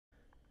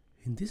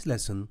In this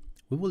lesson,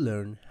 we will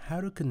learn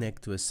how to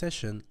connect to a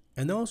session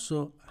and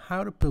also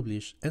how to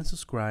publish and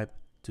subscribe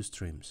to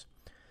streams.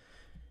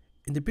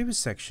 In the previous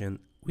section,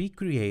 we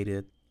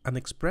created an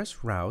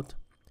express route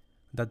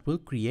that will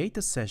create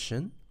a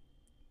session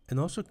and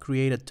also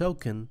create a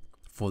token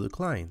for the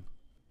client.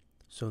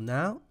 So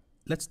now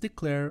let's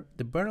declare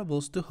the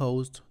variables to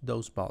host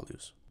those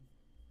values.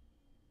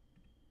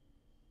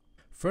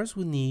 First,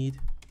 we need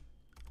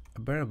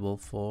a variable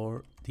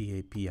for the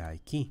API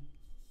key.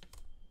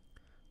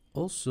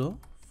 Also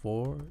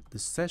for the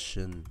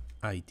session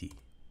ID.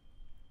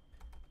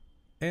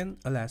 And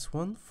a last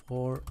one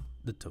for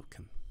the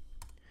token.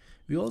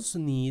 We also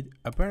need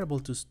a variable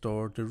to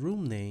store the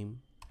room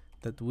name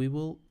that we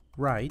will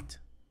write,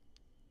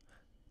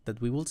 that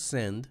we will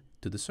send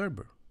to the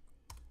server.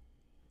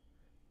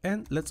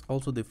 And let's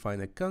also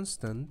define a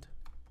constant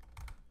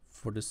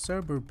for the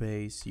server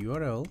base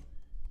URL,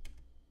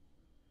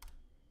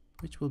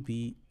 which will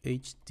be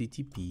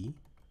HTTP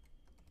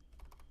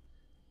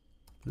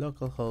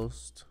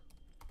localhost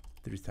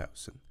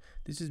 3000.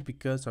 This is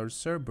because our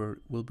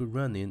server will be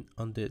running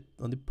on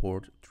the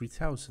port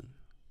 3000.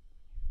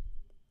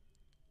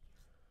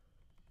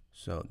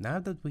 So now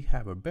that we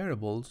have our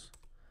variables,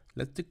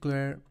 let's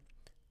declare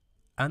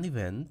an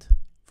event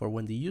for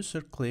when the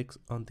user clicks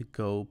on the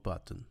Go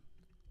button.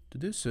 To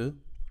do so,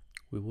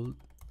 we will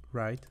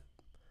write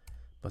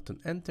button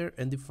enter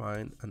and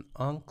define an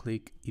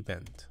on-click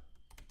event.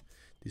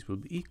 This will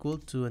be equal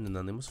to an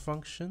anonymous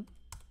function.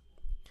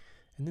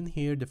 And in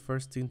here, the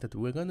first thing that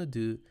we're gonna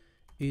do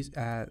is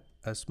add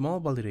a small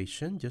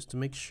validation just to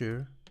make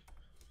sure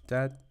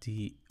that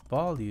the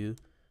value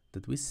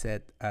that we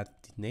set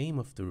at the name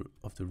of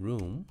the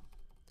room,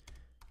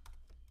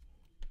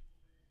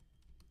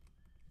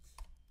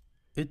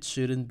 it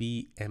shouldn't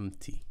be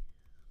empty.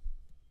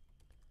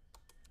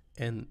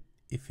 And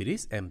if it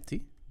is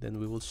empty, then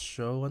we will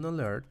show an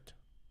alert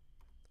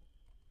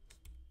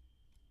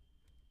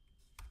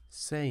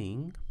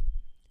saying,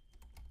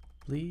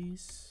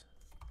 please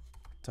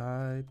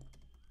type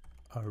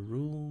a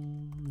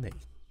room name.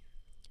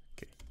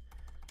 Okay.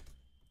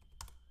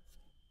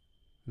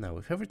 Now,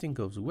 if everything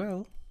goes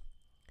well,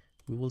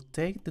 we will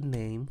take the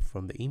name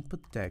from the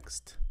input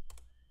text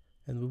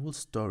and we will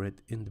store it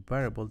in the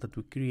variable that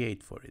we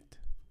create for it.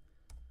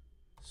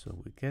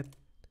 So we get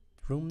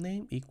room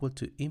name equal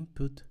to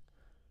input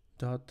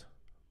dot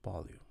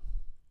value.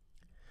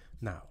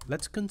 Now,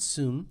 let's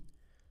consume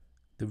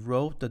the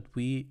row that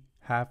we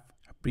have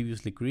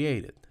previously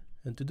created.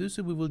 And to do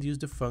so, we will use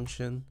the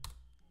function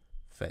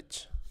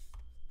fetch,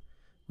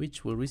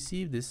 which will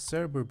receive this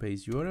server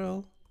base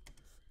URL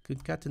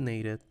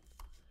concatenated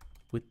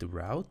with the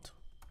route,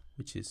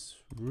 which is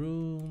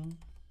room,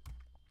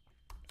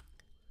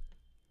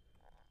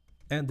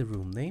 and the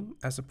room name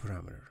as a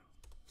parameter.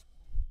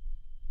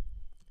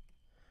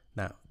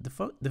 Now,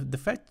 the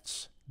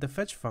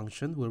fetch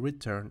function will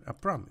return a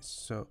promise.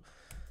 So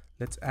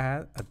let's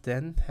add a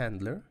then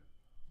handler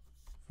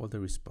for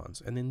the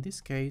response. And in this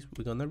case,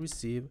 we're gonna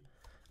receive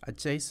a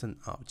JSON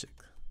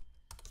object.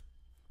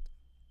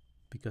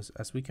 Because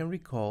as we can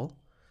recall,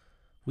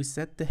 we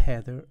set the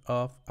header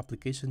of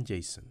application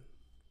JSON.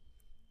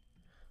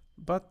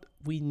 But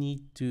we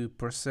need to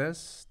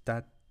process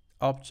that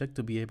object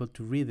to be able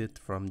to read it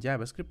from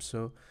JavaScript.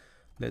 So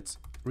let's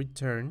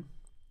return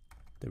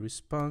the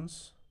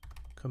response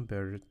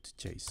converted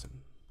to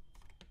JSON.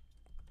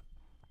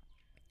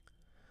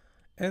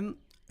 And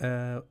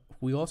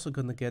we also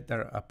gonna get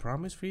a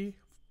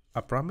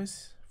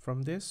promise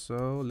from this.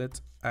 So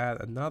let's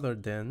add another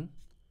then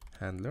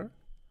handler.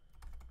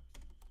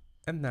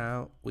 And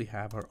now we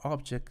have our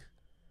object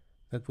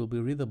that will be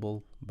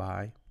readable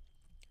by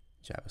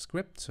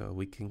JavaScript. So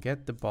we can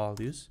get the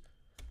values,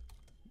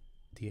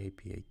 the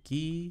API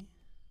key,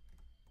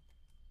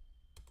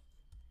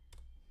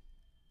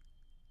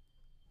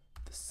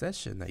 the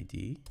session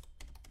ID,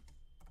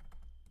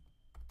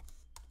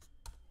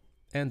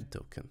 and the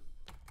token.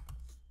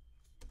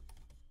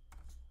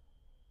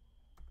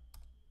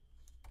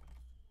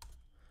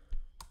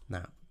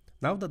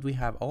 Now that we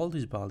have all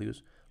these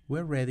values,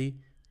 we're ready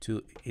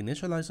to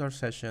initialize our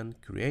session,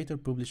 create our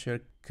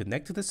publisher,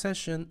 connect to the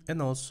session,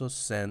 and also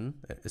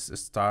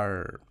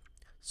start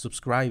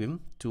subscribing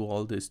to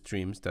all the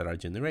streams that are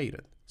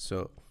generated.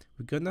 So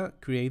we're gonna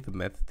create a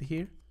method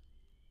here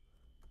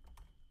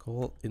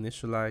called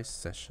Initialize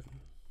Session.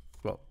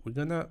 Well, we're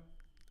gonna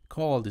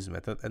call this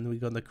method and we're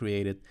gonna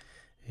create it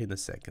in a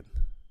second.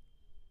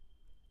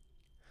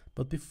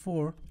 But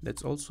before,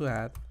 let's also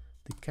add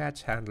the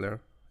catch handler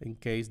in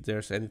case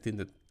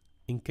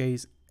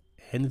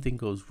anything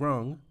goes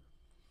wrong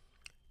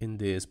in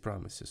these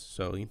promises.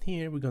 So in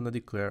here, we're gonna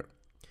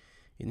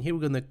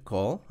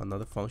call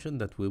another function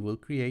that we will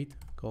create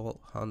called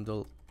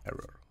handle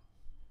error.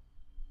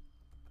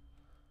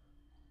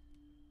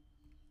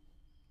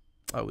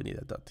 Oh, we need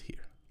a dot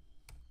here.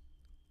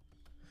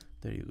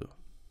 There you go.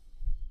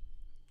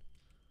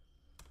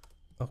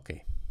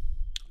 Okay,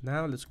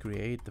 now let's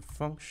create the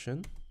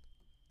function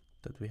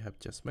that we have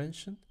just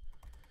mentioned,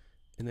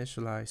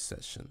 Initialize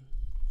Session.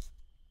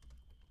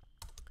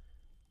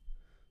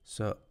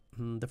 So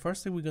the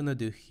first thing we're gonna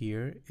do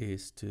here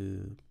is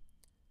to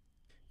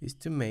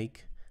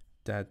make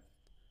that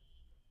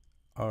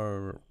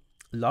our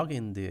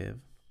login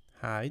div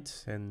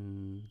hides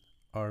and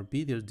our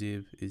video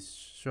div is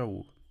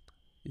shown.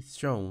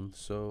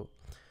 So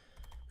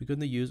we're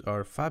gonna use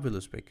our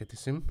fabulous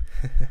mechanism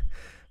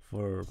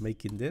for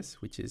making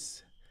this, which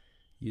is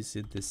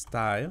using the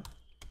style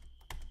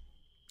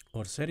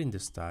or setting the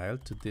style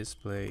to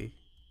display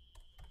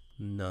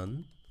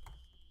none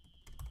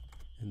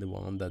and the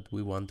one that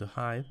we want to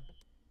hide,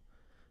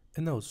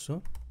 and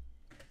also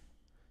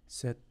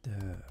set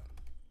the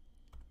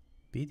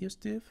videos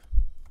div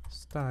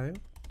style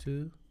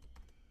to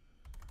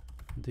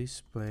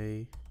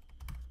display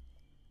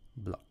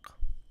block.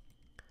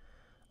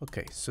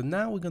 Okay, so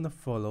now we're gonna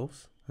follow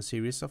a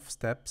series of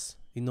steps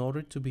in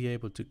order to be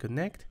able to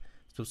connect,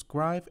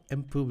 subscribe,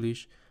 and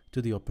publish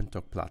to the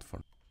OpenTalk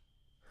platform.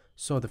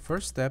 So the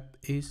first step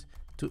is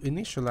to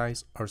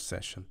initialize our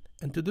session,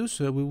 and to do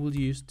so we will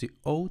use the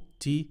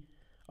OT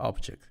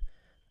object,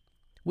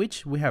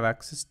 which we have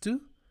access to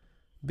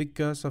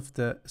because of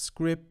the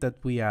script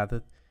that we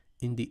added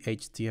in the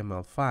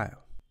HTML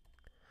file.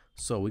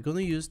 So we're going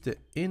to use the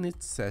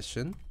init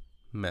session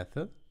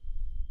method,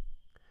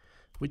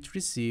 which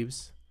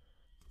receives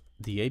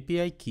the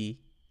API key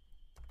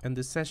and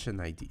the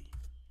session ID.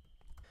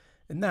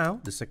 And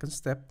now the second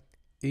step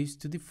is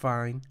to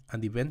define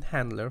an event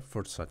handler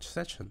for such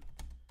session.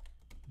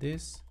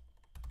 This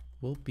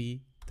will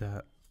be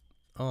the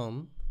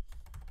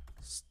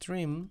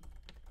onStream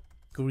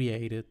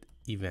created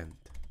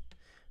event.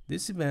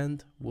 This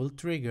event will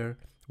trigger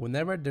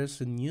whenever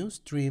there's a new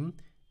stream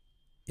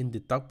in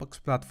the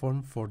TalkBox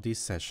platform for this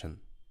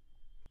session.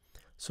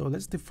 So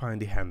let's define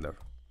the handler.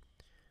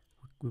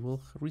 We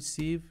will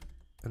receive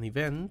an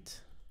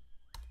event,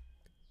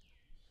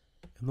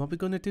 and what we're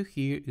going to do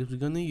here is we're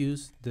going to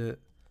use the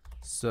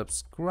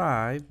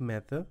subscribe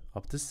method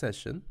of the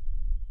session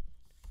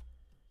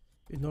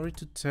in order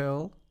to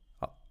tell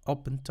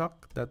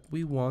OpenTalk that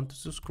we want to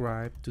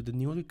subscribe to the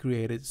newly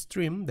created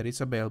stream that is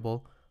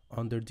available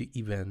under the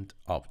event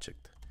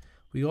object.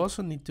 We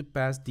also need to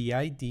pass the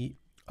ID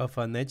of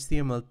an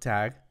HTML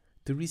tag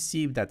to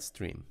receive that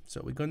stream.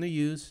 So we're going to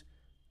use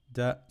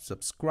the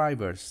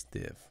subscribers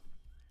div.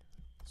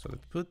 So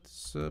let's put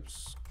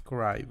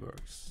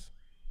subscribers.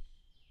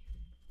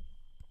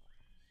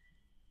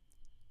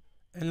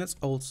 And let's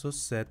also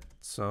set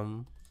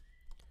some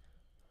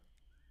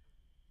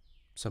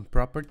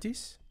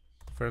properties.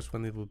 First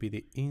one, it will be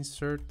the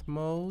insert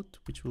mode,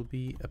 which will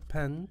be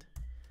append,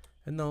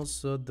 and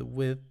also the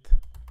width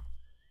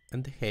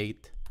and the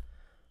height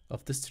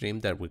of the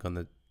stream that we're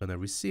gonna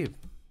receive.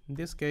 In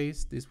this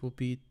case, this will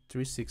be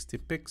 360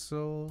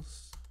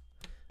 pixels,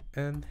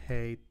 and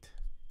height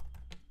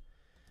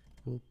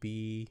will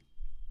be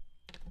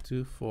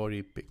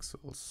 240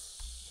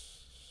 pixels.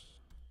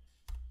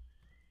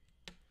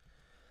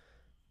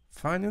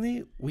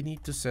 Finally, we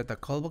need to set a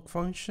callback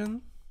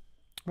function,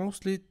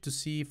 mostly to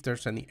see if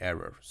there's any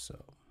error.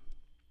 So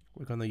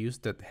we're gonna use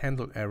that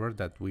handle error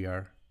that we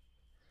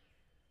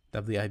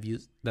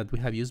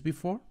have used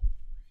before.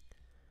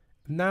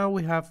 Now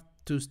we have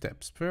two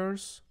steps.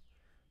 First,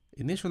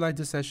 initialize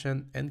the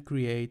session and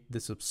create the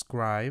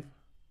subscribe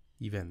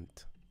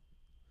event.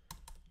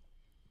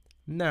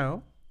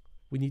 Now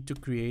we need to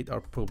create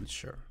our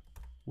publisher,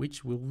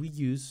 which we will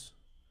use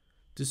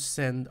to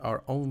send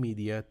our own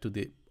media to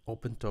the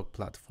OpenTalk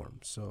platform.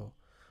 So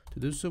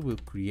to do so, we'll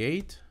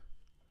create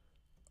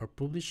our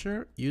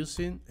publisher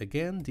using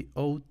again the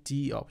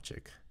OT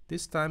object.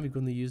 This time we're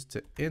going to use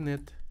the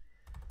init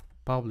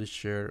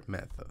publisher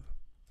method.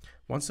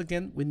 Once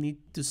again, we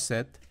need to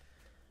set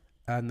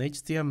an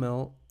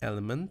HTML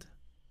element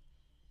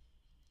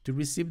to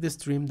receive the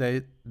stream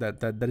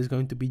that is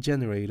going to be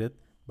generated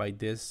by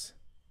this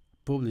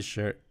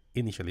publisher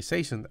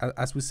initialization.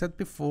 As we said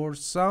before,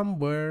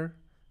 somewhere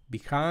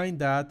behind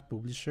that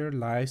publisher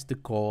lies the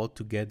call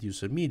to get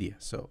user media.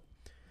 So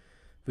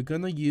we're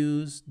gonna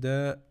use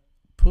the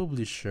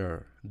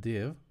publisher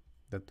div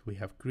that we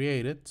have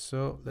created.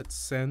 So let's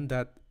send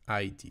that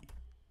ID,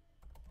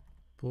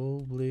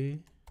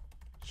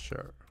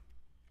 publisher.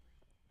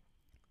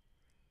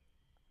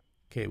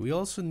 Okay, we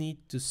also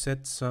need to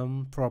set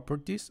some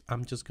properties.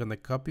 I'm just gonna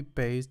copy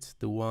paste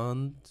the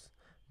ones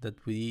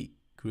that we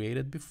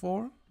created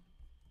before.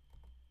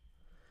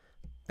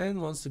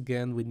 And once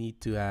again, we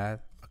need to add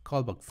a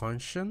callback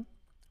function,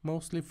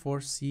 mostly for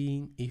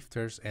seeing if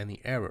there's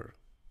any error.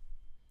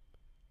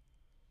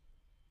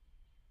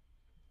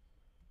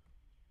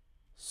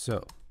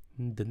 So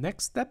the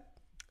next step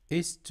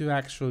is to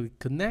actually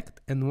connect,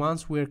 and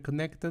once we're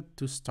connected,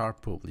 to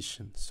start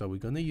publishing. So we're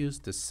going to use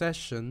the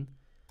session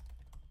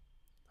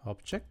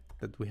object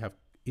that we have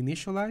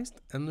initialized,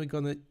 and we're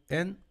going to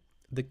end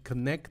the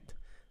connect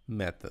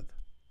method.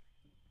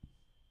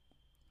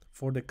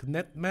 For the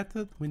connect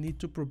method, we need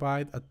to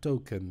provide a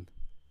token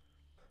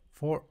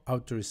for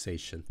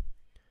authorization.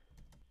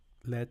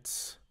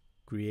 Let's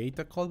create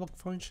a callback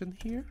function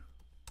here.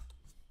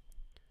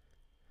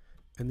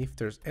 And if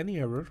there's any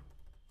error,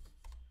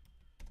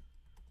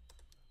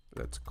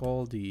 let's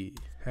call the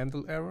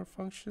handle error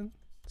function,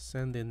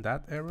 send in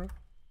that error.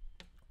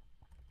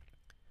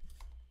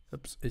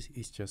 Oops,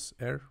 it's just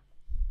error.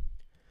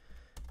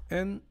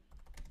 And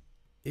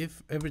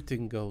if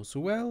everything goes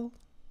well,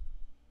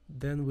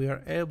 then we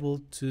are able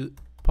to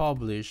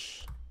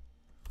publish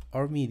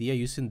our media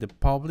using the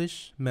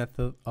publish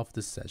method of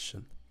the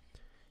session.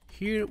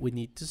 Here we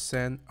need to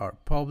send our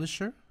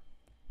publisher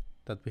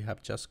that we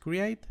have just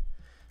created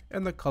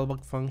and the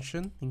callback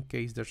function in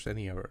case there's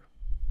any error.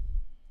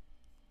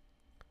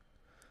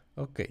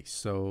 Okay,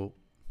 so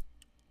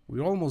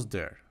we're almost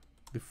there.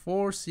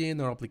 Before seeing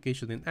our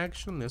application in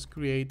action, let's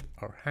create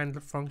our handler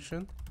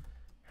function,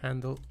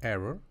 handle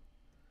error,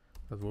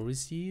 that will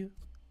receive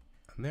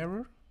an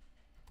error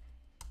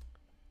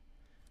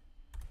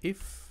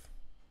if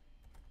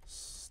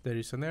there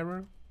is an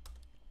error.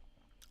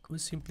 We're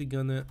simply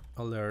gonna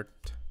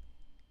alert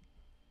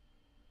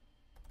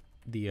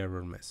the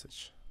error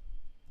message.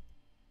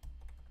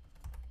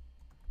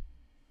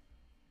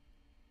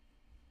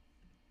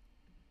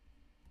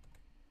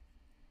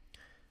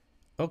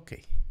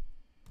 Okay.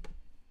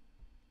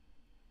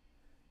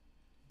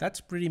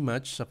 That's pretty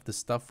much of the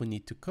stuff we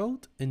need to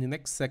code. In the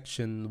next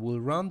section, we'll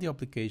run the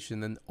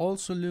application and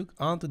also look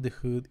under the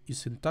hood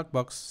using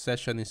Talkbox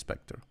Session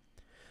Inspector.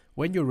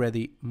 When you're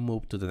ready,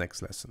 move to the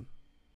next lesson.